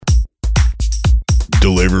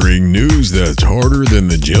delivering news that's harder than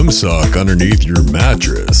the gym sock underneath your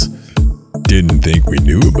mattress. Didn't think we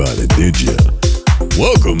knew about it, did you?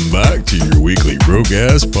 Welcome back to your weekly Broke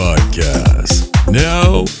Ass Podcast.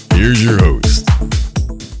 Now, here's your host.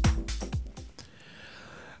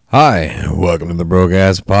 Hi, welcome to the Broke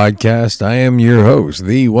Ass Podcast. I am your host,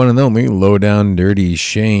 the one and only Lowdown Dirty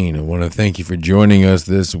Shane. I want to thank you for joining us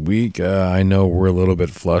this week. I know we're a little bit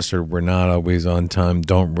flustered. We're not always on time,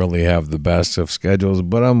 don't really have the best of schedules,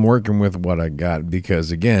 but I'm working with what I got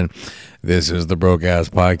because, again, this is the Broke Ass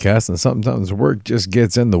Podcast, and sometimes work just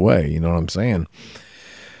gets in the way, you know what I'm saying?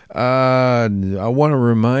 I want to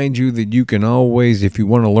remind you that you can always, if you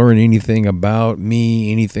want to learn anything about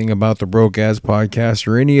me, anything about the Broke Ass Podcast,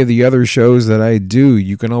 or any of the other shows that I do,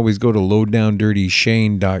 you can always go to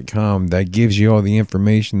lowdowndirtyshane.com. That gives you all the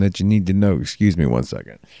information that you need to know. Excuse me one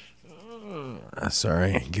second.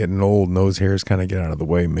 Sorry, getting old, nose hairs kind of get out of the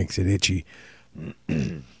way, makes it itchy.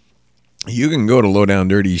 You can go to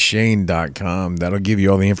lowdowndirtyshane.com. That'll give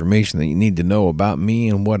you all the information that you need to know about me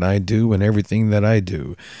and what I do and everything that I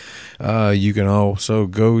do. You can also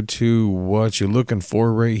go to what you're looking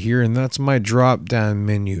for right here, and that's my drop-down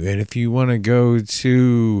menu. And if you want to go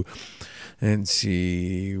to and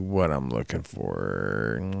see what I'm looking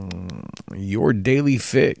for, your daily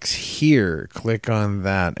fix here, click on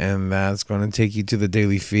that, and that's going to take you to the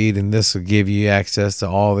daily feed, and this will give you access to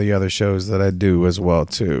all the other shows that I do as well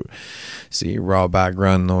too. See, Raw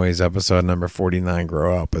Background Noise episode number 49,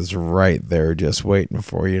 Grow Up, is right there just waiting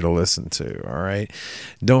for you to listen to. All right,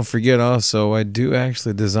 don't forget also, I do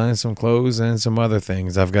actually design some clothes and some other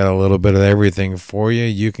things. I've got a little bit of everything for you.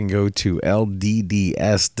 You can go to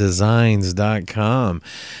lddsdesigns.com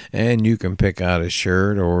and you can pick out a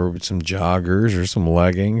shirt or some joggers or some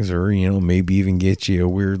leggings, or maybe even get you a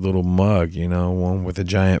weird little mug, one with a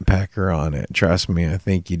giant pecker on it. Trust me, I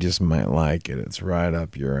think you just might like it. It's right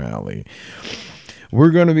up your alley.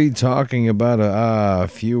 We're going to be talking about a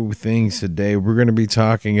few things today. We're going to be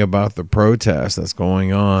talking about the protest that's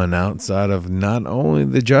going on outside of not only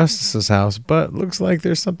the Justice's house, but looks like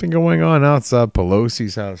there's something going on outside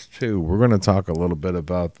Pelosi's house too. We're going to talk a little bit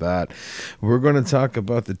about that. We're going to talk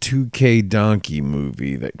about the 2K Donkey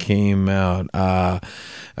movie that came out. I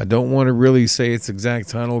don't want to really say its exact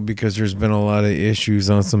title because there's been a lot of issues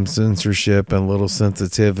on some censorship and little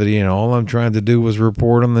sensitivity, and all I'm trying to do was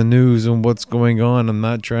report on the news and what's going on. I'm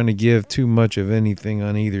not trying to give too much of anything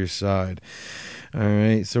on either side. All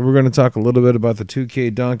right, so we're going to talk a little bit about the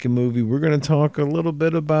 2K Donkey movie. We're going to talk a little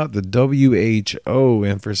bit about the WHO,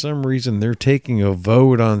 and for some reason they're taking a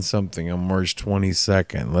vote on something on March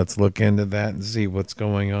 22nd. Let's look into that and see what's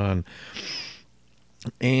going on.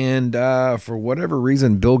 And for whatever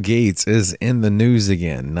reason, Bill Gates is in the news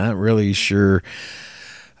again. Not really sure.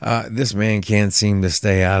 This man can't seem to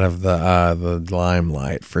stay out of the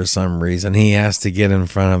limelight for some reason. He has to get in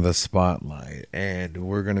front of the spotlight, and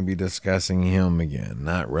we're going to be discussing him again.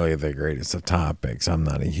 Not really the greatest of topics. I'm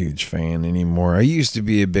not a huge fan anymore. I used to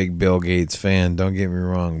be a big Bill Gates fan, don't get me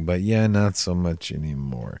wrong, but yeah, not so much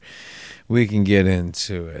anymore. We can get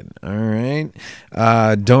into it. All right.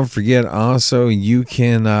 Don't forget also, you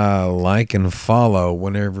can like and follow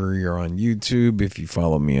whenever you're on YouTube. If you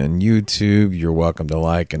follow me on YouTube, you're welcome to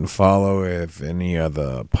like and follow. If any of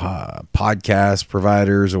the podcast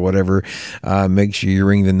providers or whatever, make sure you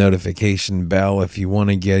ring the notification bell if you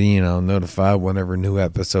want to get notified whenever new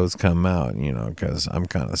episodes come out, because I'm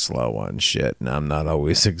kind of slow on shit and I'm not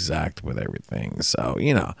always exact with everything. So,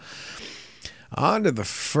 on to the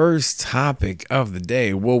first topic of the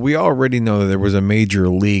day. Well, we already know that there was a major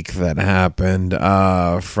leak that happened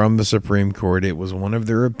from the Supreme Court. It was one of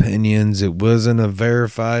their opinions. It wasn't a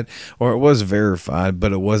verified, or it was verified,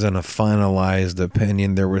 but it wasn't a finalized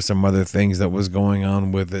opinion. There were some other things that was going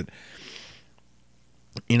on with it.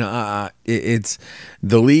 It's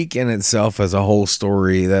the leak in itself as a whole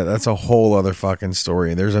story. That's a whole other fucking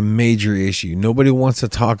story. There's a major issue. Nobody wants to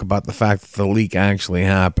talk about the fact that the leak actually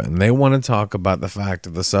happened. They want to talk about the fact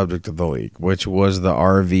of the subject of the leak, which was the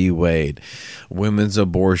RV Wade, women's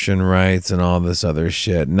abortion rights, and all this other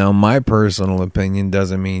shit. Now, my personal opinion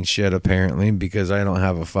doesn't mean shit, apparently, because I don't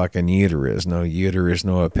have a fucking uterus. No uterus,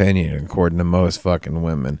 no opinion, according to most fucking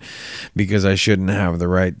women, because I shouldn't have the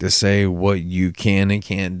right to say what you can and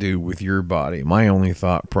can't do with your body. My only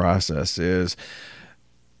thought process is,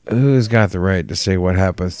 who's got the right to say what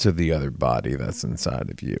happens to the other body that's inside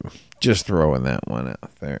of you? Just throwing that one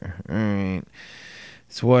out there. All right.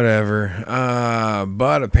 It's whatever.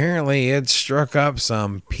 But apparently it struck up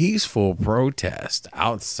some peaceful protest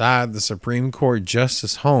outside the Supreme Court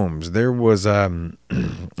Justice homes. There was, I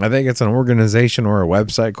think it's an organization or a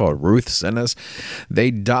website called Ruth Sinas.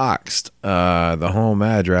 They doxed the home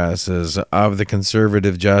addresses of the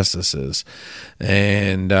conservative justices.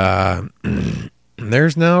 And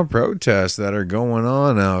there's now protests that are going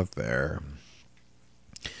on out there.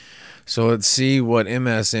 So let's see what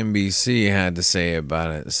MSNBC had to say about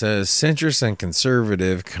it. It says centrist and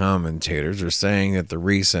conservative commentators are saying that the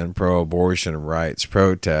recent pro-abortion rights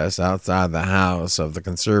protests outside the house of the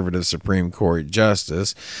conservative Supreme Court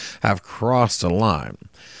justice have crossed a line.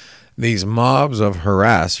 These mobs of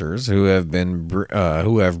harassers who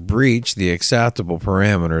have breached the acceptable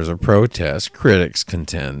parameters of protest, critics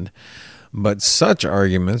contend. But such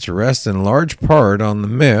arguments rest in large part on the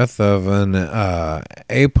myth of an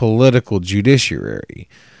apolitical judiciary.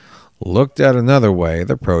 Looked at another way,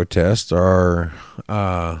 the protests are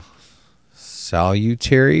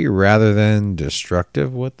salutary rather than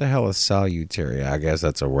destructive. What the hell is salutary? I guess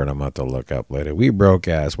that's a word I'm about to look up later. We broke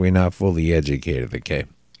ass. We not fully educated, okay?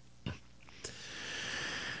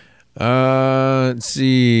 Let's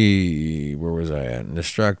see, where was I at?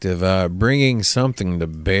 Destructive, bringing something to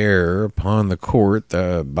bear upon the court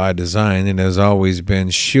by design. It has always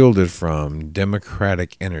been shielded from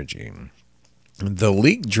democratic energy. The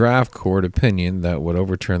leaked draft court opinion that would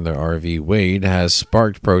overturn the Roe v. Wade has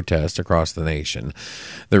sparked protests across the nation.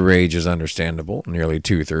 The rage is understandable. Nearly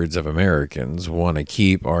 2/3 of Americans want to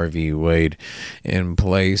keep Roe v. Wade in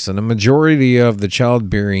place, and a majority of the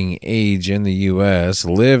childbearing age in the U.S.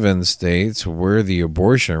 live in states where the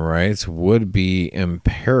abortion rights would be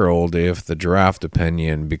imperiled if the draft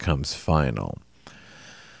opinion becomes final.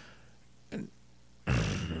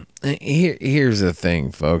 Here's the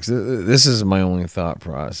thing, folks. This is my only thought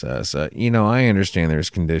process. I understand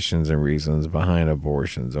there's conditions and reasons behind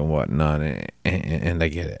abortions and whatnot, and I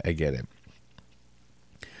get it.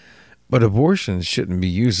 But abortion shouldn't be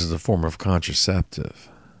used as a form of contraceptive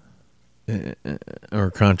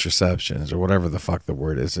or contraceptions or whatever the fuck the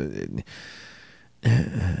word is.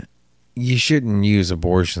 You shouldn't use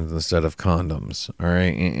abortions instead of condoms, all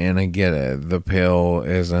right? And I get it. The pill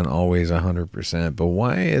isn't always 100%, but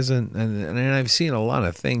why isn't... And I've seen a lot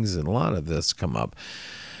of things and a lot of this come up.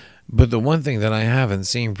 But the one thing that I haven't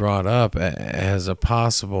seen brought up as a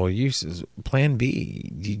possible use is Plan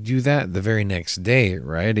B. You do that the very next day,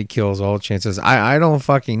 right? It kills all chances. I don't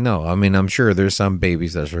fucking know. I mean, I'm sure there's some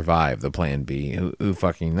babies that survive the Plan B. Who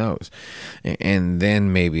fucking knows? And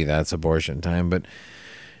then maybe that's abortion time, but...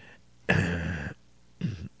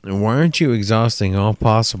 Why aren't you exhausting all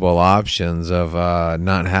possible options of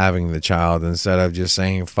not having the child instead of just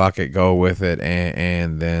saying fuck it, go with it,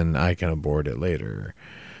 and then I can abort it later?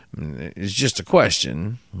 It's just a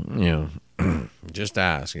question, just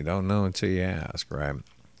ask. You don't know until you ask, right?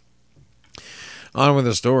 On with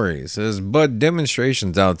the story. It says, but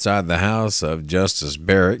demonstrations outside the house of Justice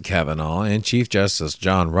Barrett Kavanaugh and Chief Justice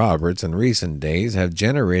John Roberts in recent days have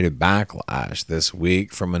generated backlash this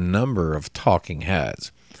week from a number of talking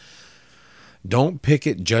heads. Don't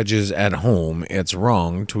picket judges at home, it's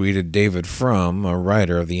wrong, tweeted David Frum, a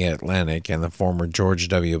writer of The Atlantic and the former George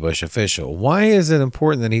W. Bush official. Why is it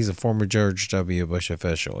important that he's a former George W. Bush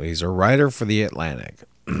official? He's a writer for The Atlantic.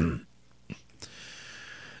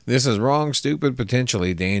 This is wrong, stupid,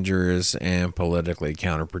 potentially dangerous, and politically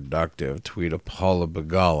counterproductive, tweeted Paula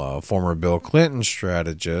Begala, a former Bill Clinton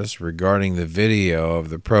strategist, regarding the video of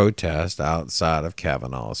the protest outside of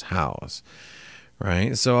Kavanaugh's house.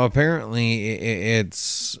 Right? So apparently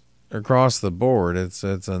it's across the board. It's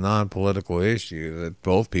a non-political issue that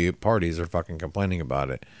both parties are fucking complaining about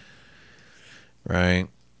it. Right?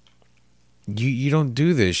 You don't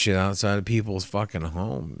do this shit outside of people's fucking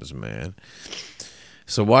homes, man.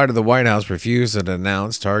 So why did the White House refuse to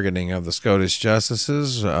announce targeting of the SCOTUS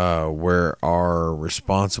justices? Where are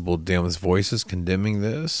responsible Dems voices condemning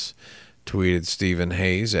this? Tweeted Stephen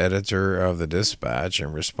Hayes, editor of the Dispatch,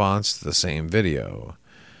 in response to the same video.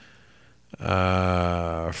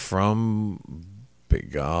 From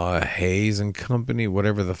Begala, Hayes and Company,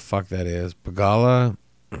 whatever the fuck that is. Begala,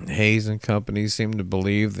 Hayes and Company seem to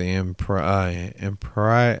believe the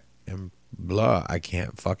I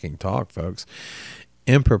can't fucking talk, folks.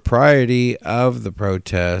 Impropriety of the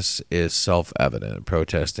protests is self-evident.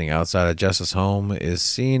 Protesting outside a justice home is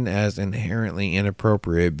seen as inherently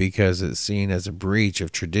inappropriate because it's seen as a breach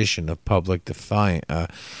of tradition of public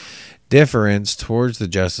difference towards the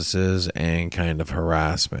justices and kind of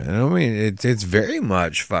harassment. I mean, it's very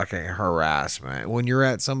much fucking harassment when you're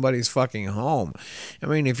at somebody's fucking home. I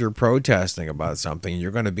mean, if you're protesting about something,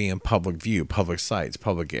 you're going to be in public view, public sites,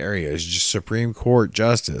 public areas. Just Supreme Court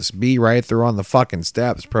justice, be right there on the fucking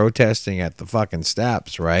steps, protesting at the fucking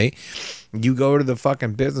steps, right? You go to the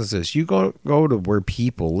fucking businesses. You go to where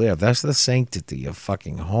people live. That's the sanctity of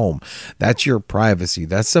fucking home. That's your privacy.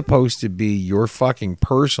 That's supposed to be your fucking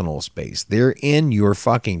personal space. They're in your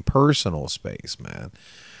fucking personal space, man.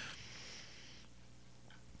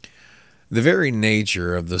 The very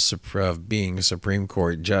nature of of being a Supreme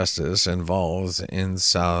Court justice involves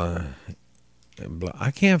I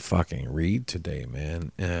can't fucking read today,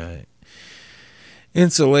 man.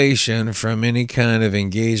 Insulation from any kind of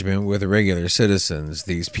engagement with regular citizens.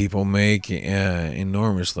 These people make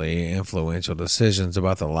enormously influential decisions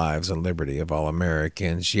about the lives and liberty of all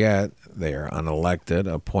Americans, yet they are unelected,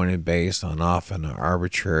 appointed based on often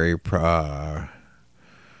arbitrary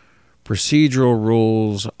procedural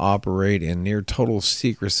rules, operate in near total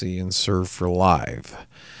secrecy, and serve for life.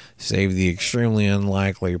 Save the extremely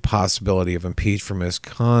unlikely possibility of impeachment for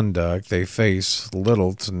misconduct, they face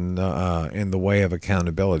little in the way of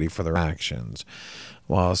accountability for their actions.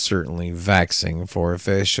 While certainly vexing for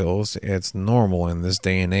officials, it's normal in this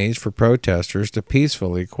day and age for protesters to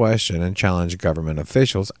peacefully question and challenge government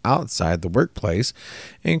officials outside the workplace,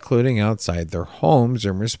 including outside their homes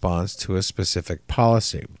in response to a specific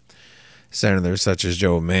policy. Senators such as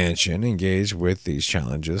Joe Manchin engage with these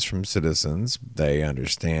challenges from citizens. They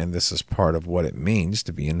understand this is part of what it means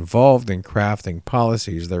to be involved in crafting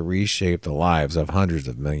policies that reshape the lives of hundreds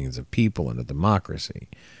of millions of people in a democracy.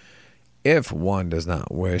 If one does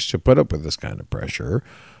not wish to put up with this kind of pressure,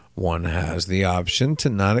 one has the option to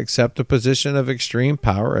not accept a position of extreme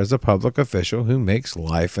power as a public official who makes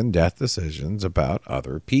life and death decisions about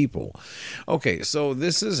other people. Okay, so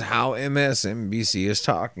this is how MSNBC is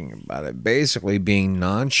talking about it. Basically being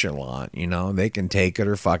nonchalant, you know, they can take it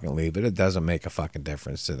or fucking leave it. It doesn't make a fucking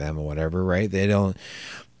difference to them or whatever, right? They don't.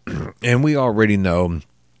 And we already know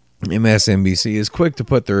MSNBC is quick to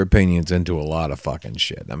put their opinions into a lot of fucking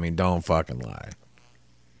shit. I mean, don't fucking lie.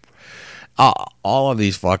 All of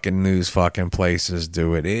these fucking news fucking places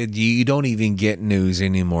do it. You don't even get news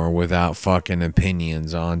anymore without fucking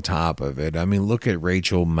opinions on top of it. I mean, look at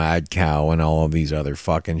Rachel Madcow and all of these other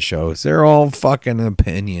fucking shows. They're all fucking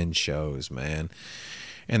opinion shows, man.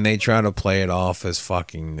 And they try to play it off as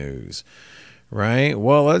fucking news. Right?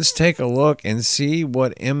 Well, let's take a look and see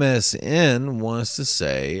what MSN wants to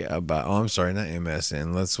say about... Oh, I'm sorry, not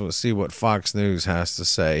MSN. Let's see what Fox News has to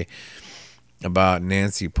say about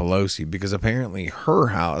Nancy Pelosi, because apparently her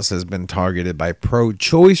house has been targeted by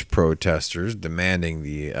pro-choice protesters demanding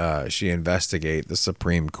she investigate the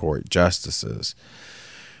Supreme Court justices.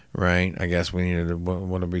 Right? I guess we needed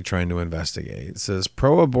what are we trying to investigate? It says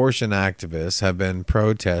pro-abortion activists have been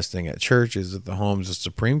protesting at churches at the homes of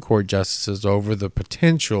Supreme Court justices over the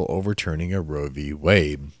potential overturning of Roe v.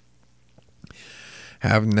 Wade.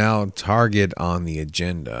 Have now target on the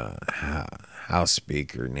agenda. House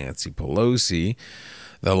Speaker Nancy Pelosi,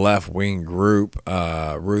 the left-wing group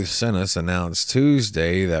Ruth Sinas announced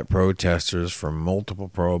Tuesday that protesters from multiple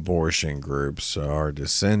pro-abortion groups are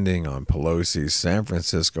descending on Pelosi's San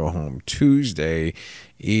Francisco home Tuesday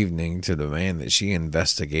evening to demand that she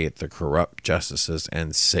investigate the corrupt justices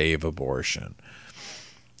and save abortion.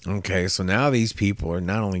 Okay, so now these people are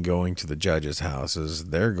not only going to the judges' houses,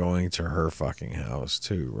 they're going to her fucking house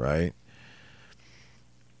too, right?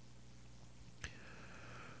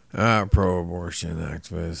 Pro-abortion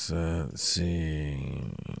activists, let's see.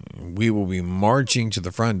 We will be marching to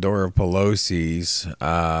the front door of Pelosi's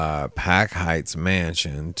Pack Heights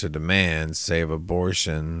mansion to demand save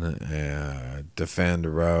abortion,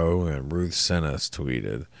 defend Roe, and Ruth Sinas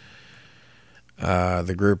tweeted.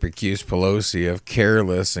 The group accused Pelosi of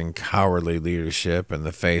careless and cowardly leadership in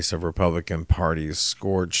the face of Republican Party's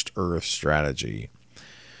scorched earth strategy.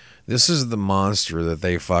 This is the monster that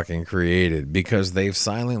they fucking created because they've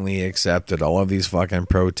silently accepted all of these fucking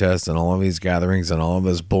protests and all of these gatherings and all of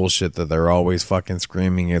this bullshit that they're always fucking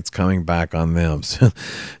screaming it's coming back on them.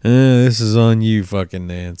 This is on you, fucking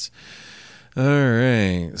Nance. All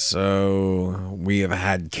right, so we have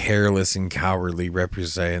had careless and cowardly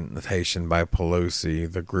representation by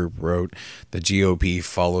Pelosi, the group wrote. The GOP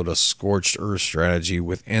followed a scorched earth strategy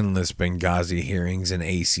with endless Benghazi hearings and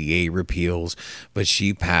ACA repeals, but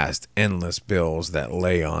she passed endless bills that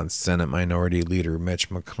lay on Senate Minority Leader Mitch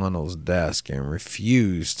McConnell's desk and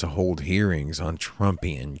refused to hold hearings on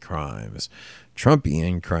Trumpian crimes.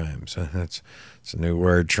 Trumpian crimes. It's a new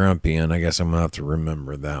word, Trumpian. I guess I'm going to have to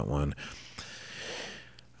remember that one.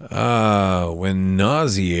 When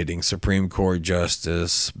nauseating Supreme Court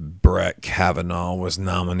Justice Brett Kavanaugh was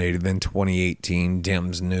nominated in 2018,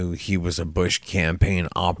 Dems knew he was a Bush campaign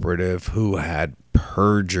operative who had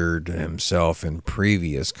perjured himself in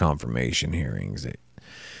previous confirmation hearings.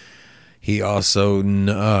 He also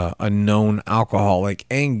a known alcoholic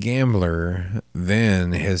and gambler.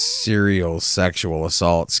 Then his serial sexual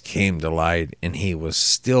assaults came to light, and he was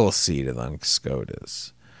still seated on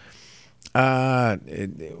SCOTUS.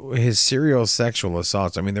 His serial sexual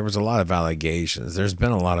assaults. I mean, there was a lot of allegations. There's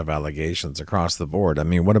been a lot of allegations across the board. I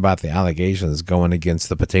mean, what about the allegations going against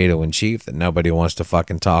the potato in chief that nobody wants to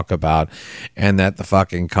fucking talk about, and that the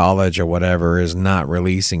fucking college or whatever is not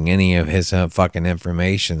releasing any of his fucking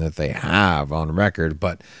information that they have on record,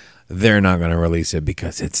 but they're not going to release it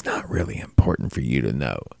because it's not really important for you to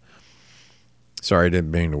know. Sorry, I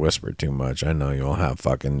didn't mean to whisper too much. I know you'll have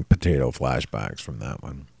fucking potato flashbacks from that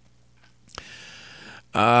one.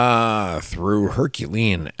 Through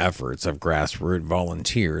Herculean efforts of grassroots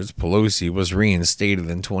volunteers, Pelosi was reinstated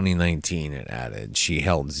in 2019, it added. She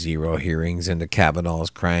held 0 hearings into Kavanaugh's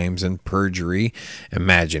crimes and perjury.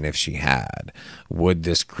 Imagine if she had. Would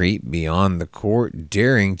this creep be on the court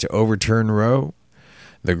daring to overturn Roe?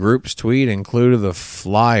 The group's tweet included the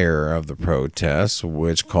flyer of the protests,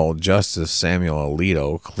 which called Justice Samuel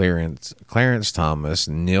Alito, Clarence Thomas,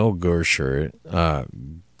 Neil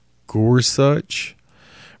Gorsuch,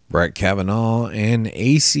 Brett Kavanaugh, and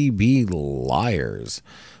ACB liars.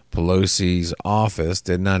 Pelosi's office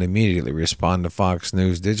did not immediately respond to Fox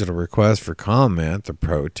News' digital request for comment. The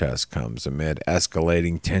protest comes amid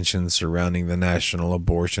escalating tensions surrounding the national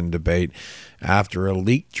abortion debate after a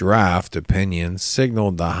leaked draft opinion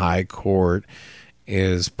signaled the High Court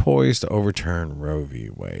is poised to overturn Roe v.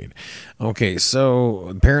 Wade. Okay, so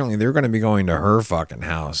apparently they're going to be going to her fucking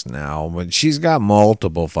house now, but she's got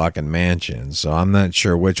multiple fucking mansions, so I'm not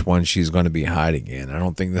sure which one she's going to be hiding in. I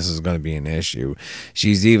don't think this is going to be an issue.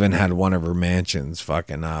 She's even had one of her mansions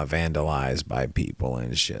fucking vandalized by people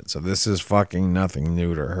and shit, so this is fucking nothing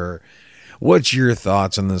new to her. What's your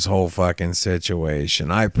thoughts on this whole fucking situation?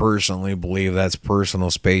 I personally believe that's personal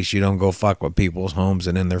space. You don't go fuck with people's homes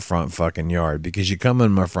and in their front fucking yard, because you come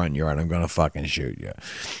in my front yard, I'm going to fucking shoot you.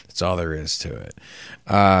 That's all there is to it.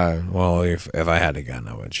 Well, if I had a gun,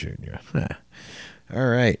 I would shoot you. All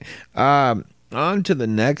right. On to the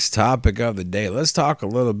next topic of the day. Let's talk a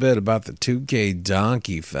little bit about the 2K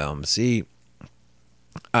Donkey film. See,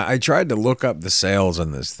 I tried to look up the sales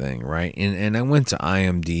on this thing, right? And I went to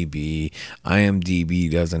IMDb.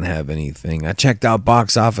 IMDb doesn't have anything. I checked out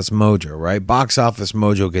Box Office Mojo, right? Box Office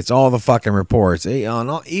Mojo gets all the fucking reports,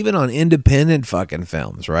 even on independent fucking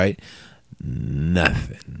films, right?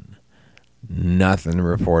 Nothing to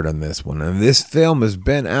report on this one. And this film has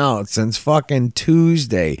been out since fucking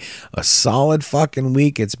Tuesday. A solid fucking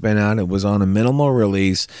week it's been out. It was on a minimal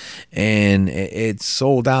release, and it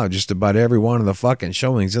sold out just about every one of the fucking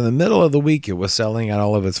showings. In the middle of the week, it was selling out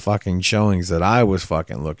all of its fucking showings that I was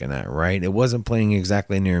fucking looking at, right? It wasn't playing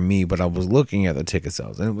exactly near me, but I was looking at the ticket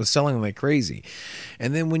sales, and it was selling like crazy.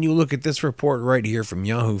 And then when you look at this report right here from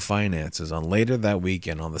Yahoo Finances on later that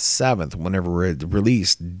weekend, on the 7th, whenever it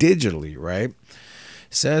released digitally, right?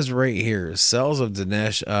 Says right here, sales of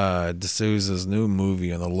Dinesh D'Souza's new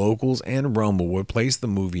movie on the locals and Rumble would place the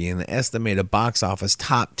movie in the estimated box office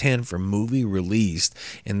top 10 for movie released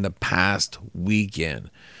in the past weekend.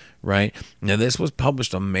 Right now, this was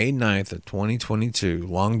published on May 9th of 2022,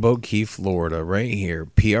 Longboat Key, Florida. Right here,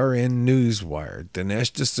 PRN Newswire.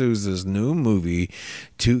 Dinesh D'Souza's new movie,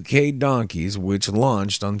 2K Donkeys, which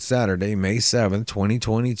launched on Saturday, May 7th,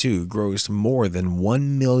 2022, grossed more than $1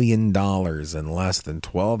 million in less than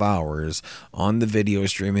 12 hours on the video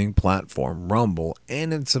streaming platform Rumble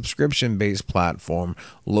and its subscription-based platform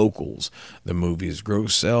Locals. The movie's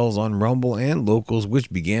gross sales on Rumble and Locals,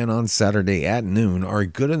 which began on Saturday at noon, are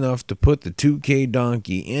good enough to put the 2K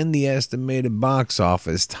Donkey in the estimated box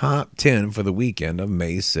office top 10 for the weekend of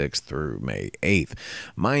May 6th through May 8th.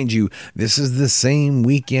 Mind you, this is the same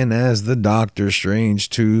weekend as the Doctor Strange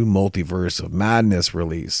 2 Multiverse of Madness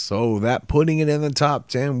release, so that putting it in the top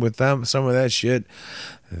 10 with some of that shit,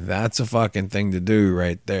 that's a fucking thing to do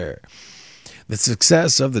right there. The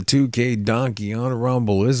success of the 2K Donkey on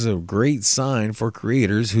Rumble is a great sign for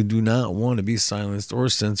creators who do not want to be silenced or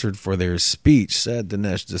censored for their speech, said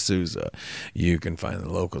Dinesh D'Souza. You can find the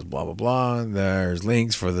locals, blah, blah, blah. There's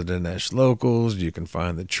links for the Dinesh locals. You can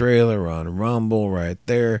find the trailer on Rumble right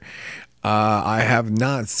there. I have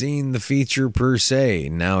not seen the feature per se.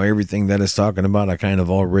 Now, everything that it's talking about, I kind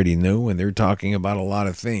of already knew, and they're talking about a lot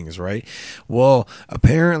of things, right? Well,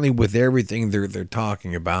 apparently, with everything they're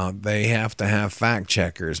talking about, they have to have fact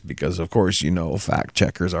checkers because, of course, fact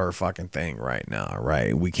checkers are a fucking thing right now,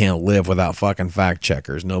 right? We can't live without fucking fact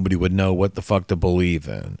checkers. Nobody would know what the fuck to believe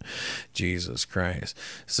in. Jesus Christ.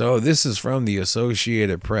 So, this is from the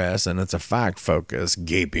Associated Press, and it's a fact focus,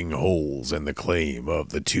 gaping holes in the claim of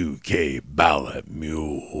the 2K ballot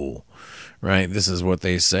mule. Right, this is what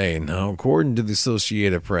they say. Now, according to the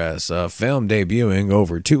Associated Press, a film debuting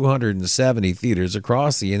over 270 theaters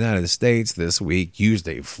across the United States this week used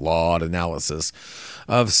a flawed analysis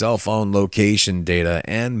of cell phone location data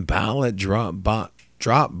and ballot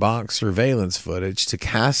Dropbox surveillance footage to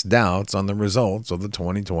cast doubts on the results of the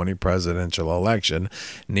 2020 presidential election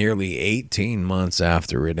nearly 18 months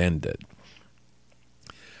after it ended.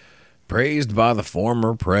 Praised by the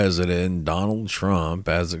former president Donald Trump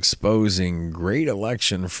as exposing great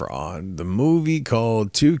election fraud, the movie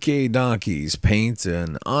called 2K Donkeys paints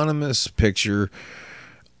an ominous picture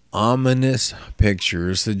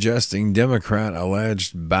suggesting Democrat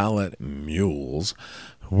alleged ballot mules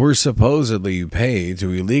were supposedly paid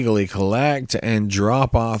to illegally collect and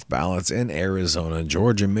drop off ballots in Arizona,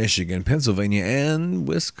 Georgia, Michigan, Pennsylvania, and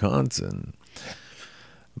Wisconsin.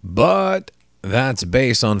 But that's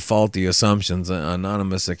based on faulty assumptions,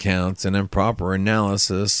 anonymous accounts, and improper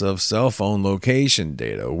analysis of cell phone location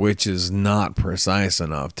data, which is not precise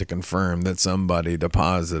enough to confirm that somebody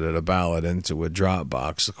deposited a ballot into a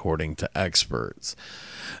Dropbox, according to experts.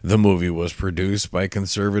 The movie was produced by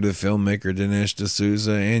conservative filmmaker Dinesh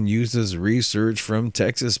D'Souza and uses research from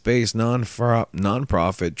Texas-based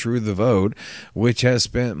nonprofit True the Vote, which has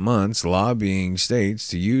spent months lobbying states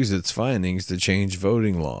to use its findings to change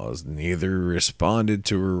voting laws. Neither responded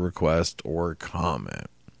to a request or comment.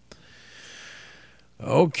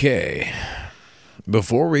 Okay.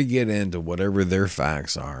 Before we get into whatever their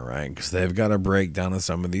facts are, right, because they've got a breakdown of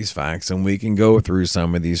some of these facts, and we can go through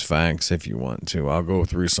some of these facts if you want to. I'll go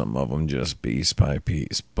through some of them just piece by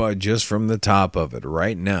piece. But just from the top of it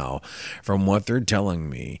right now, from what they're telling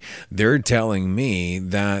me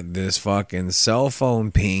that this fucking cell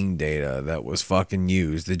phone ping data that was fucking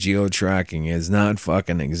used, the geo-tracking, is not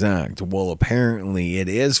fucking exact. Well, apparently it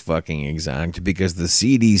is fucking exact because the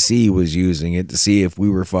CDC was using it to see if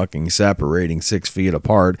we were fucking separating 6 feet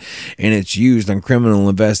apart, and it's used on criminal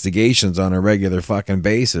investigations on a regular fucking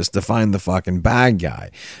basis to find the fucking bad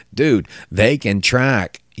guy. Dude, they can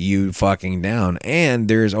track you fucking down, and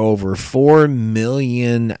there's over 4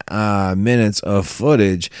 million minutes of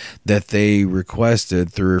footage that they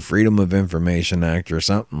requested through Freedom of Information Act or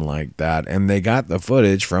something like that, and they got the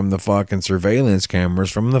footage from the fucking surveillance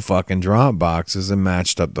cameras from the fucking drop boxes and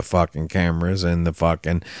matched up the fucking cameras and the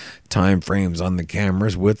fucking time frames on the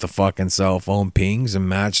cameras with the fucking cell phone pings and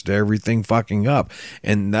matched everything fucking up,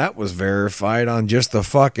 and that was verified on just the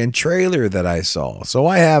fucking trailer that I saw. So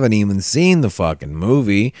I haven't even seen the fucking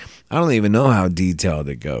movie. I don't even know how detailed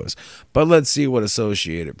it goes. But let's see what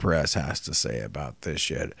Associated Press has to say about this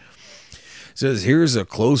shit. It says, here's a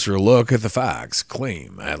closer look at the facts.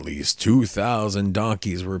 Claim at least 2,000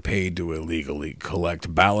 donkeys were paid to illegally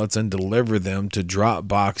collect ballots and deliver them to drop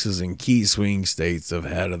boxes in key swing states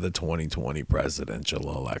ahead of the 2020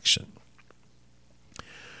 presidential election.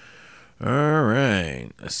 All right,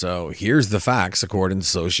 so here's the facts according to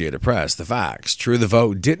Associated Press. The facts. True the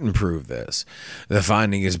Vote didn't prove this. The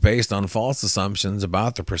finding is based on false assumptions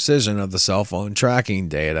about the precision of the cell phone tracking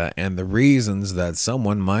data and the reasons that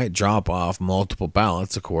someone might drop off multiple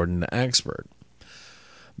ballots, according to expert.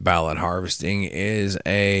 Ballot harvesting is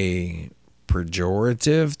a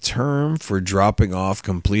pejorative term for dropping off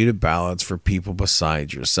completed ballots for people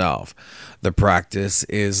beside yourself. The practice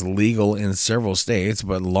is legal in several states,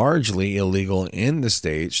 but largely illegal in the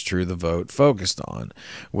states True the Vote focused on,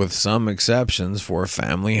 with some exceptions for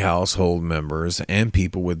family household members and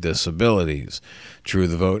people with disabilities. True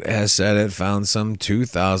the Vote has said it found some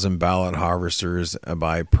 2,000 ballot harvesters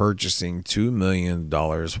by purchasing $2 million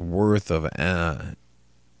worth of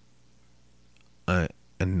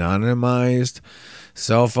anonymized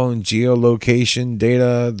cell phone geolocation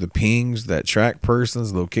data, the pings that track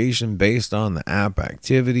persons' location based on the app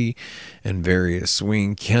activity in various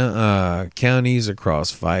swing counties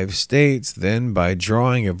across 5 states. Then, by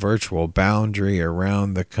drawing a virtual boundary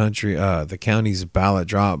around the county's ballot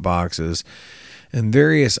drop boxes and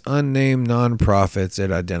various unnamed nonprofits,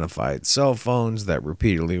 it identified cell phones that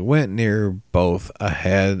repeatedly went near both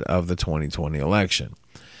ahead of the 2020 election.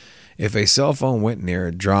 If a cell phone went near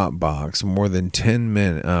a drop box more than 10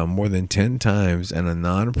 times, and a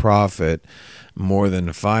nonprofit more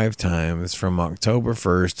than 5 times from October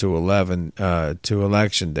 1st to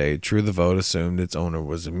election day, True the Vote assumed its owner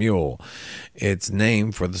was a mule. It's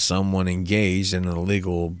named for someone engaged in an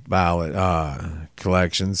illegal ballot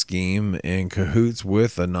collection scheme in cahoots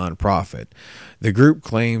with a nonprofit. The group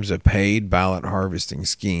claims a paid ballot harvesting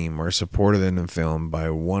scheme are supported in the film by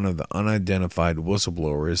one of the unidentified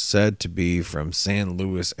whistleblowers said to be from San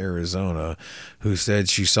Luis, Arizona, who said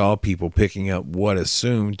she saw people picking up what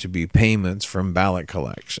assumed to be payments from ballot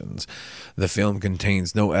collections. The film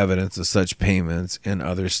contains no evidence of such payments in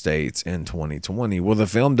other states in 2020. Well, the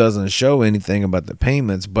film doesn't show anything about the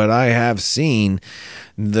payments, but I have seen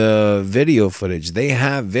the video footage. They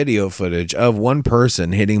have video footage of one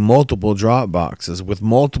person hitting multiple drop boxes with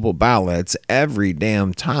multiple ballots every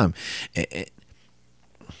damn time.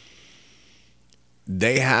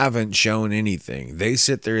 They haven't shown anything. They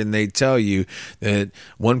sit there and they tell you that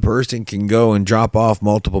one person can go and drop off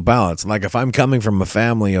multiple ballots. Like if I'm coming from a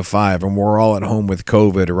family of 5 and we're all at home with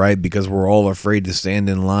COVID, right? Because we're all afraid to stand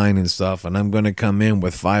in line and stuff. And I'm going to come in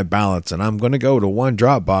with 5 ballots and I'm going to go to one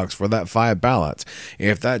drop box for that 5 ballots.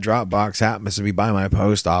 If that drop box happens to be by my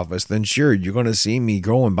post office, then sure, you're going to see me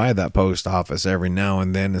going by that post office every now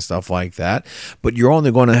and then and stuff like that. But you're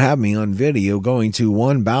only going to have me on video going to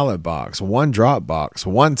one ballot box, one drop box,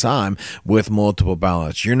 one time with multiple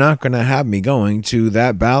ballots. You're not going to have me going to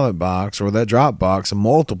that ballot box or that drop box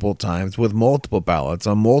multiple times with multiple ballots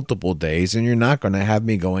on multiple days, and you're not going to have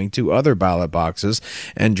me going to other ballot boxes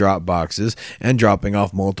and drop boxes and dropping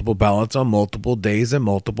off multiple ballots on multiple days and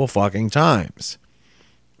multiple fucking times.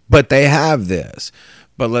 But they have this.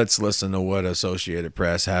 But let's listen to what Associated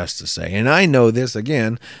Press has to say. And I know this,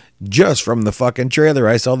 again, just from the fucking trailer.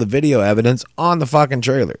 I saw the video evidence on the fucking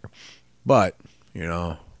trailer. But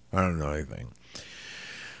I don't know anything.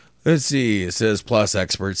 Let's see. It says, plus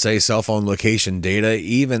experts say cell phone location data,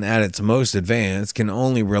 even at its most advanced, can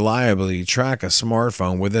only reliably track a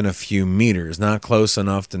smartphone within a few meters, not close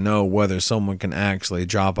enough to know whether someone can actually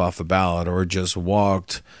drop off a ballot or just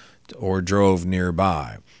walked or drove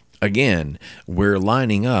nearby. Again, we're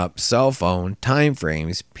lining up cell phone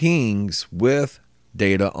timeframes, pings with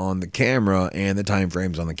data on the camera and the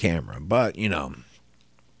timeframes on the camera. But,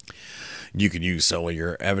 you could use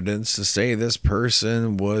cellular evidence to say this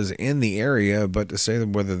person was in the area, but to say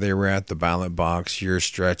whether they were at the ballot box, you're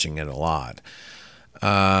stretching it a lot.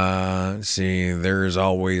 See, there's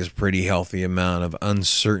always a pretty healthy amount of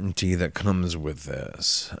uncertainty that comes with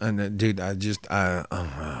this. And dude, oh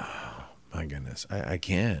my goodness, I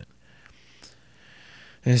can't.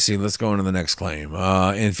 Let's see, let's go on to the next claim.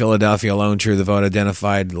 In Philadelphia alone, True the Vote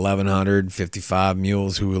identified 1,155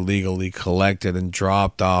 mules who illegally collected and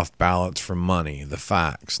dropped off ballots for money. The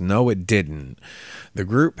facts. No, it didn't. The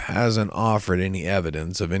group hasn't offered any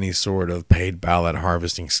evidence of any sort of paid ballot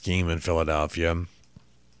harvesting scheme in Philadelphia.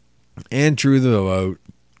 And True the Vote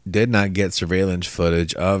did not get surveillance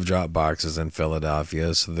footage of drop boxes in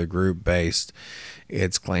Philadelphia, so the group based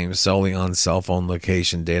its claims solely on cell phone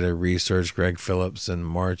location data research. Greg Phillips in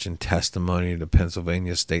March in testimony to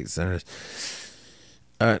Pennsylvania State Senators.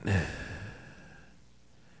 Oh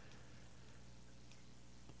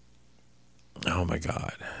my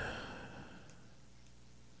God.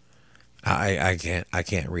 I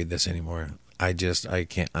can't read this anymore. I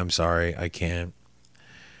can't. I'm sorry. I can't.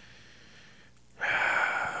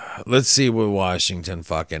 Let's see what Washington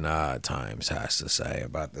fucking Times has to say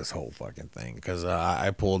about this whole fucking thing. Because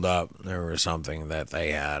I pulled up, there was something that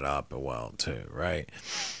they had up well too, right?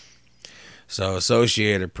 So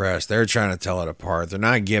Associated Press, they're trying to tell it apart. They're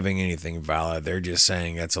not giving anything valid. They're just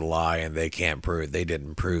saying it's a lie and they can't prove. They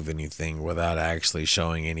didn't prove anything without actually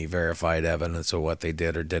showing any verified evidence of what they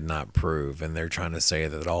did or did not prove. And they're trying to say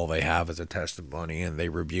that all they have is a testimony, and they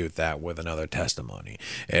rebuke that with another testimony.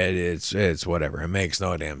 It's whatever. It makes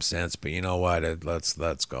no damn sense. But you know what?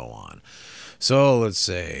 Let's go on. So let's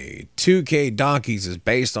say 2K Donkeys is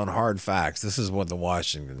based on hard facts. This is what the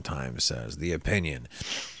Washington Times says. The opinion.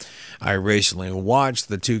 I recently watched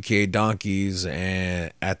the 2K Donkeys,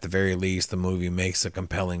 and at the very least, the movie makes a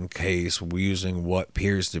compelling case using what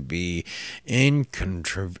appears to be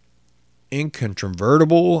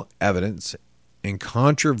incontrovertible evidence.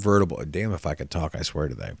 Incontrovertible, damn if I could talk, I swear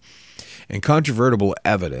today. Incontrovertible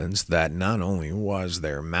evidence that not only was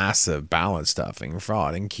there massive ballot stuffing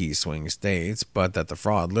fraud in key swing states, but that the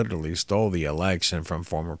fraud literally stole the election from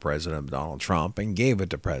former President Donald Trump and gave it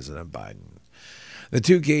to President Biden. The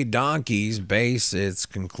 2K Donkeys base its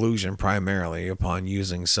conclusion primarily upon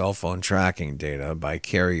using cell phone tracking data by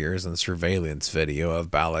carriers and surveillance video of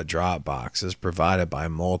ballot drop boxes provided by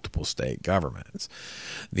multiple state governments.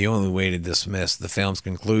 The only way to dismiss the film's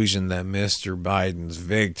conclusion that Mr. Biden's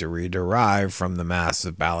victory derived from the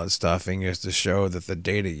massive ballot stuffing is to show that the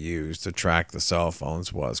data used to track the cell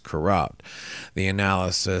phones was corrupt. The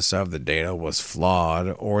analysis of the data was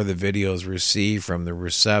flawed, or the videos received from the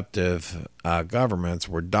receptive governments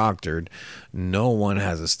were doctored. No one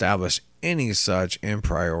has established any such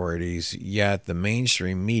impriorities, yet the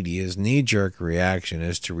mainstream media's knee-jerk reaction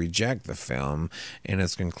is to reject the film and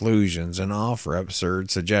its conclusions and offer absurd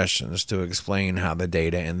suggestions to explain how the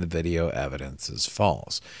data in the video evidence is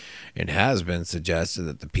false. It has been suggested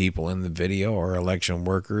that the people in the video are election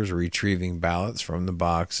workers retrieving ballots from the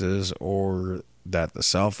boxes, or that the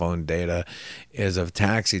cell phone data is of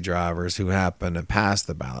taxi drivers who happen to pass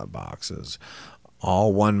the ballot boxes.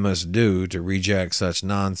 All one must do to reject such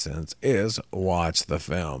nonsense is watch the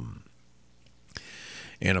film.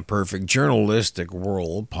 In a perfect journalistic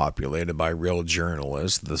world populated by real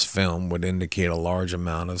journalists, this film would indicate a large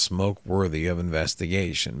amount of smoke worthy of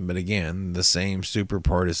investigation. But again, the same super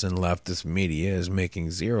partisan leftist media is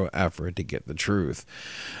making zero effort to get the truth.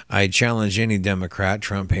 I challenge any Democrat,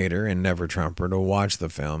 Trump hater, and never Trumper to watch the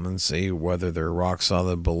film and see whether their rock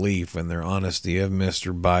solid belief in their honesty of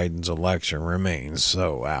Mr. Biden's election remains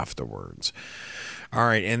so afterwards. All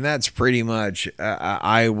right, and that's pretty much,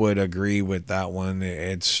 I would agree with that one.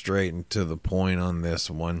 It's straight and to the point on this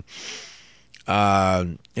one.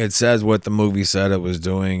 It says what the movie said it was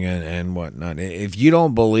doing and whatnot. If you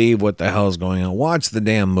don't believe what the hell's going on, watch the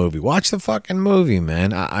damn movie. Watch the fucking movie,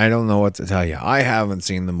 man. I don't know what to tell you. I haven't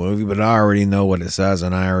seen the movie, but I already know what it says,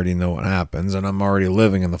 and I already know what happens, and I'm already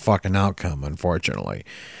living in the fucking outcome, unfortunately.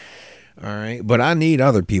 All right, but I need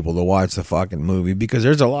other people to watch the fucking movie, because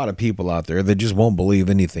there's a lot of people out there that just won't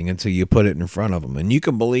believe anything until you put it in front of them. And you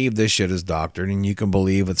can believe this shit is doctored, and you can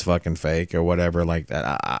believe it's fucking fake or whatever like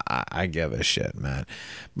that. I give a shit, man.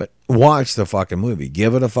 But watch the fucking movie.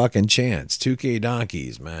 Give it a fucking chance. 2K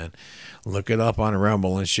Donkeys, man. Look it up on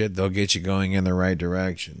Rumble and shit. They'll get you going in the right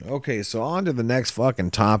direction. Okay, so on to the next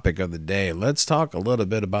fucking topic of the day. Let's talk a little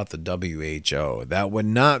bit about the WHO. That would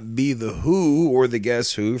not be the Who or the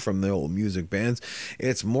Guess Who from the old music bands.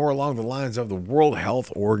 It's more along the lines of the World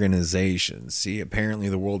Health Organization. See, apparently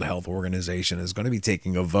the World Health Organization is going to be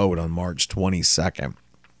taking a vote on March 22nd.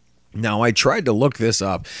 Now, I tried to look this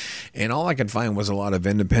up, and all I could find was a lot of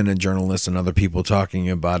independent journalists and other people talking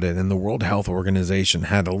about it, and the World Health Organization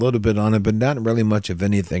had a little bit on it, but not really much of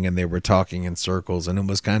anything, and they were talking in circles, and it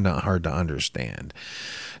was kind of hard to understand.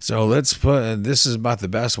 So this is about the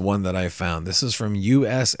best one that I found. This is from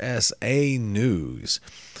USSA News.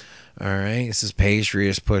 All right, this is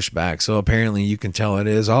Patriot's pushback. So apparently you can tell it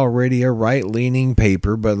is already a right-leaning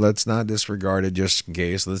paper, but let's not disregard it just in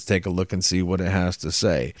case. Let's take a look and see what it has to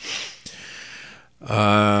say.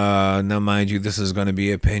 Now, mind you, this is going to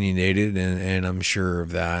be opinionated, and I'm sure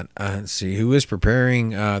of that. Let's see, who is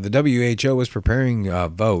preparing, the WHO is preparing a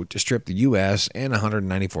vote to strip the U.S. and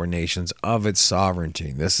 194 nations of its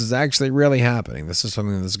sovereignty. This is actually really happening. This is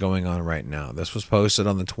something that's going on right now. This was posted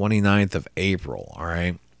on the 29th of April, all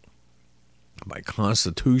right? By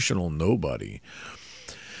Constitutional Nobody.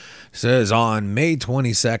 It says on May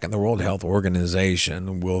 22nd, the World Health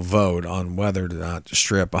Organization will vote on whether or not to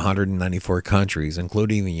strip 194 countries,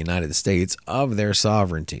 including the United States, of their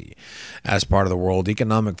sovereignty. As part of the World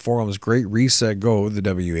Economic Forum's Great Reset goal, the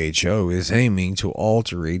WHO is aiming to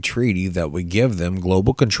alter a treaty that would give them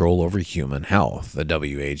global control over human health. The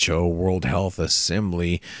WHO World Health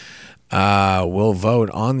Assembly will vote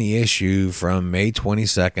on the issue from May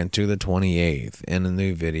 22nd to the 28th. In a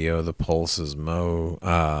new video, the Pulse's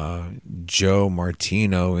Joe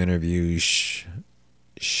Martino interviews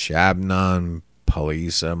Shabnam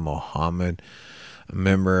Palisa Mohammed, a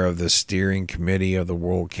member of the steering committee of the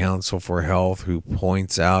World Council for Health, who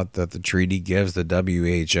points out that the treaty gives the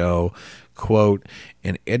WHO, quote,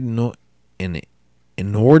 an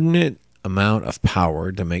inordinate amount of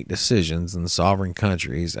power to make decisions in sovereign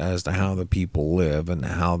countries as to how the people live and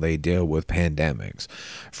how they deal with pandemics,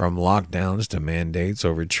 from lockdowns to mandates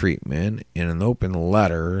over treatment. In an open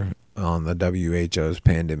letter on the WHO's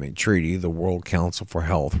pandemic treaty, the World Council for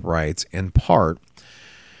Health writes, in part,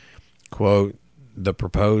 quote, the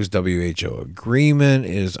proposed WHO agreement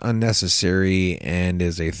is unnecessary and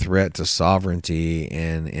is a threat to sovereignty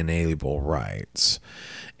and inalienable rights.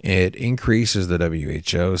 It increases the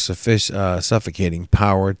WHO's suffocating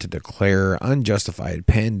power to declare unjustified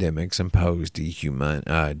pandemics, impose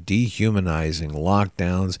dehumanizing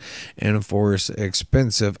lockdowns, and enforce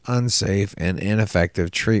expensive, unsafe, and ineffective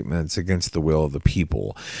treatments against the will of the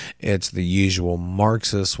people. It's the usual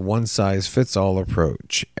Marxist one-size-fits-all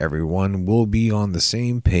approach. Everyone will be on the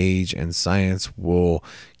same page, and science will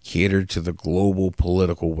cater to the global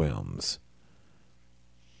political whims.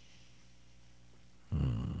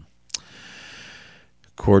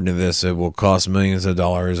 According to this, it will cost millions of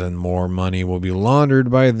dollars and more money will be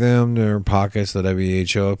laundered by them to their pockets. The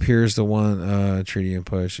WHO appears to want treaty and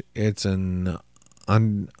push. It's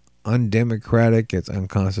undemocratic. It's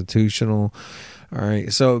unconstitutional. All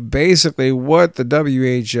right. So basically what the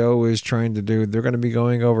WHO is trying to do, they're going to be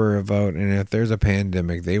going over a vote. And if there's a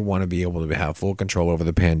pandemic, they want to be able to have full control over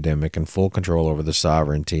the pandemic and full control over the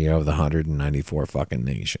sovereignty of the 194 fucking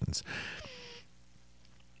nations.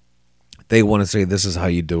 They want to say this is how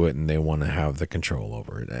you do it, and they want to have the control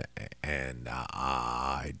over it. And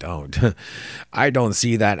I don't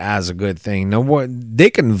see that as a good thing. Now, what they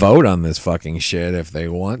can vote on this fucking shit if they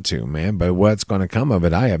want to, man. But what's going to come of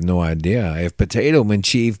it, I have no idea. If Potato Man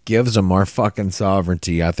Chief gives them our fucking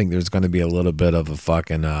sovereignty, I think there's going to be a little bit of a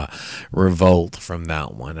fucking revolt from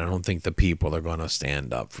that one. I don't think the people are going to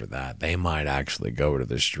stand up for that. They might actually go to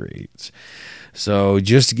the streets. So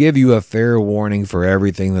just to give you a fair warning for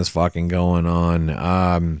everything that's fucking going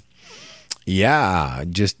on,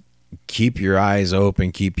 just keep your eyes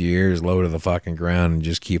open, keep your ears low to the fucking ground, and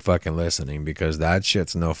just keep fucking listening, because that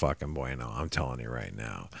shit's no fucking bueno. I'm telling you right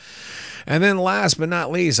now. And then last but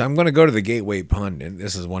not least, I'm going to go to the Gateway Pundit.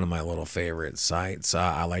 This is one of my little favorite sites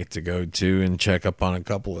I like to go to and check up on a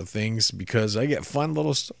couple of things, because I get fun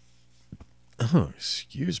little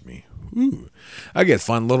I get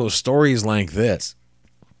fun little stories like this.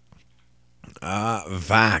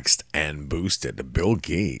 Vaxxed and boosted Bill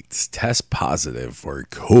Gates test positive for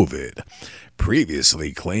COVID.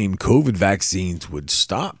 Previously claimed COVID vaccines would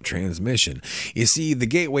stop transmission. You see, the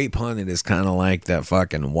Gateway Pundit is kind of like that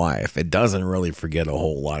fucking wife. It doesn't really forget a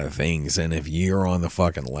whole lot of things. And if you're on the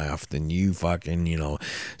fucking left and you fucking,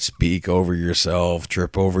 speak over yourself,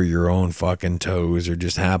 trip over your own fucking toes, or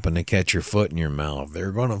just happen to catch your foot in your mouth,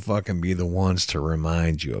 they're going to fucking be the ones to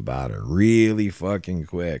remind you about it really fucking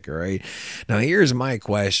quick, all right? Now, here's my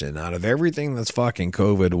question. Out of everything that's fucking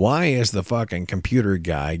COVID, why is the fucking computer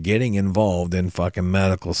guy getting involved in fucking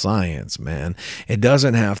medical science, man? It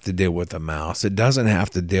doesn't have to deal with a mouse. It doesn't have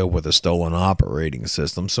to deal with a stolen operating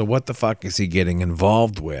system. So what the fuck is he getting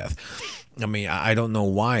involved with? I mean, I don't know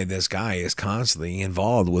why this guy is constantly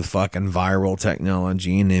involved with fucking viral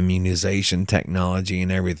technology and immunization technology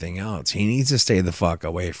and everything else. He needs to stay the fuck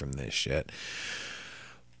away from this shit.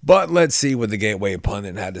 But let's see what the Gateway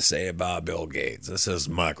Pundit had to say about Bill Gates. This is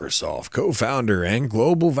Microsoft co-founder and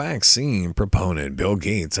global vaccine proponent Bill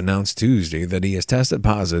Gates announced Tuesday that he has tested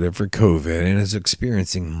positive for COVID and is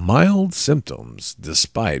experiencing mild symptoms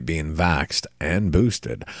despite being vaxxed and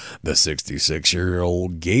boosted. The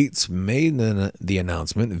 66-year-old Gates made the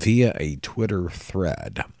announcement via a Twitter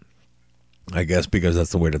thread. I guess because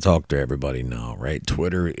that's the way to talk to everybody now, right?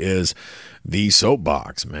 Twitter is the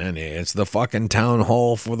soapbox, man. It's the fucking town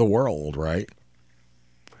hall for the world, right?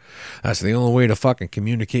 That's the only way to fucking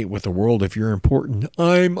communicate with the world if you're important.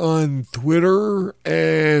 I'm on Twitter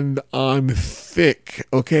and I'm thick,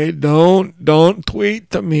 okay? Don't tweet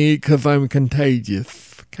to me because I'm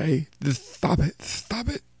contagious, okay? Just stop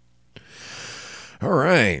it. All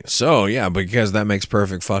right, so yeah, because that makes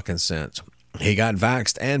perfect fucking sense. He got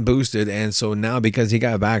vaxxed and boosted, and so now because he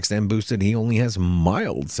got vaxxed and boosted, he only has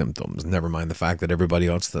mild symptoms. Never mind the fact that everybody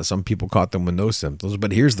else, some people caught them with no symptoms.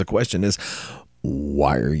 But here's the question is,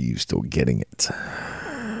 why are you still getting it?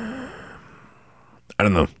 I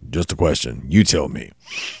don't know. Just a question. You tell me.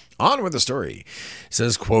 On with the story. It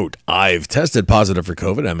says, quote, I've tested positive for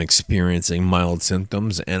COVID. I'm experiencing mild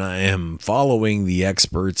symptoms, and I am following the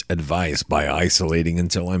experts' advice by isolating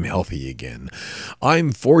until I'm healthy again.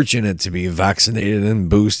 I'm fortunate to be vaccinated and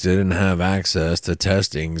boosted and have access to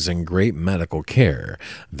testings and great medical care.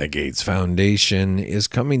 The Gates Foundation is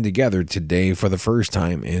coming together today for the first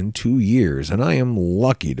time in 2 years, and I am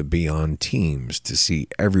lucky to be on Teams to see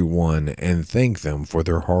everyone and thank them for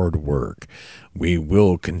their hard work. We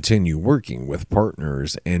will continue working with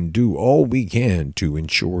partners and do all we can to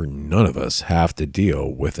ensure none of us have to deal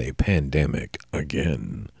with a pandemic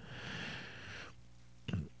again.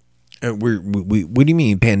 What do you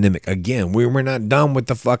mean pandemic again? We're not done with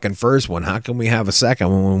the fucking first one. How can we have a second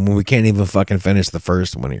one when we can't even fucking finish the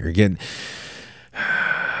first one? You're getting...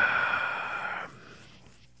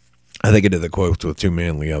 I think I did the quotes with too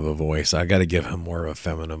manly of a voice. I got to give him more of a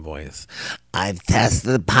feminine voice. I've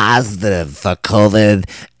tested positive for COVID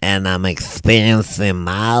and I'm experiencing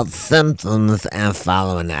mild symptoms and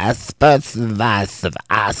following experts' advice of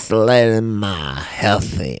isolating my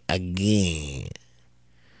healthy again.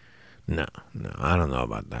 No, I don't know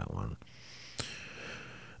about that one.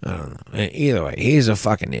 I don't know. Either way, he's a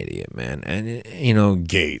fucking idiot, man. And, you know,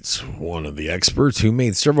 Gates, one of the experts who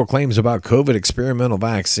made several claims about COVID experimental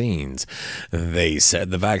vaccines. They said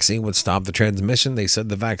the vaccine would stop the transmission. They said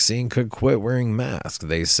the vaccine could quit wearing masks.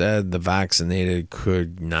 They said the vaccinated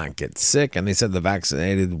could not get sick. And they said the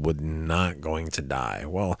vaccinated would not going to die.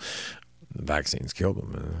 Well, the vaccines killed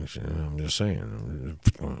them, man. I'm just saying.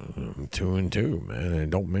 2 and 2, man.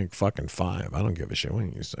 And don't make fucking 5. I don't give a shit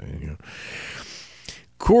what you say, you know.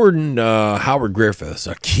 According to Howard Griffiths,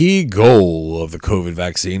 a key goal of the COVID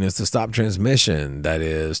vaccine is to stop transmission. That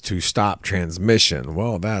is, to stop transmission.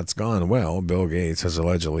 Well, that's gone well. Bill Gates has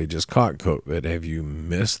allegedly just caught COVID. Have you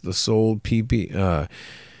missed the sold PP?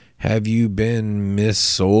 Have you been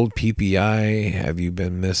missold PPI? Have you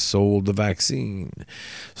been missold the vaccine?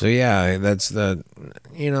 So yeah, that's the,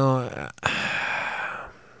 you know.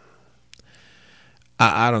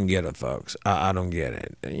 I don't get it, folks. I don't get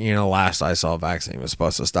it. You know, last I saw, vaccine was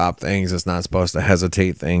supposed to stop things. It's not supposed to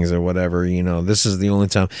hesitate things or whatever. You know, this is the only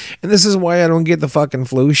time. And this is why I don't get the fucking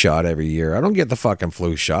flu shot every year. I don't get the fucking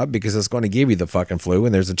flu shot because it's going to give you the fucking flu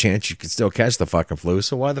and there's a chance you could still catch the fucking flu.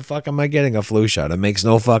 So why the fuck am I getting a flu shot? It makes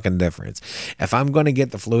no fucking difference. If I'm going to get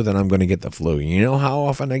the flu, then I'm going to get the flu. You know how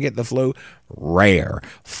often I get the flu? Rare.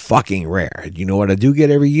 Fucking rare. You know what I do get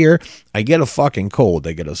every year? I get a fucking cold.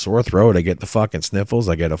 I get a sore throat. I get the fucking sniffles.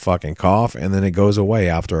 I get a fucking cough, and then it goes away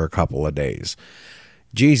after a couple of days.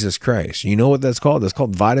 Jesus Christ. You know what that's called? It's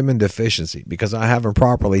called vitamin deficiency because I haven't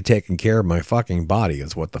properly taken care of my fucking body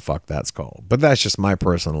is what the fuck that's called. But that's just my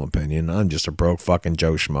personal opinion. I'm just a broke fucking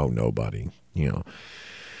Joe Schmo nobody, you know.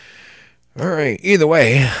 All right. Either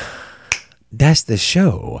way, that's the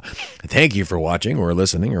show. Thank you for watching or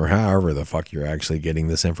listening or however the fuck you're actually getting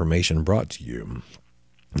this information brought to you.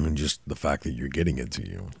 And just the fact that you're getting it to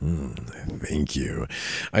you. Thank you.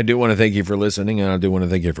 I do want to thank you for listening, and I do want to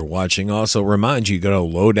thank you for watching. Also, remind you, go to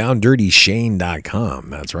lowdowndirtyshane.com.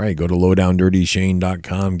 That's right. Go to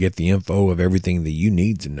lowdowndirtyshane.com. Get the info of everything that you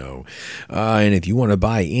need to know. And if you want to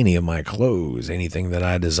buy any of my clothes, anything that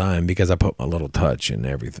I design, because I put my little touch in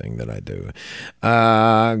everything that I do,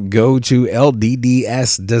 go to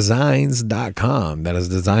lddsdesigns.com. That is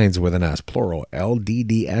designs with an S, plural.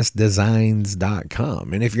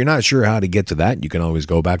 lddsdesigns.com. And if you're not sure how to get to that, you can always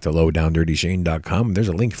go back to lowdowndirtyshane.com. There's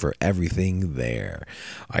a link for everything there.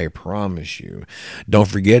 I promise you. Don't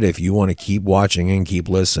forget, if you want to keep watching and keep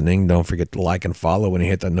listening, don't forget to like and follow and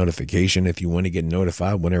hit that notification if you want to get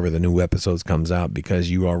notified whenever the new episodes comes out,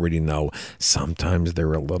 because you already know sometimes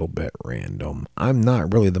they're a little bit random. I'm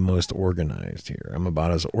not really the most organized here. I'm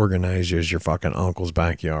about as organized as your fucking uncle's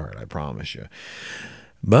backyard, I promise you.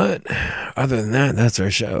 But other than that, that's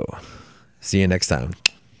our show. See you next time.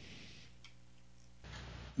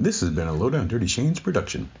 This has been a Lowdown Dirty Shane's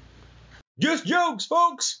production. Just jokes,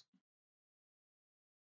 folks!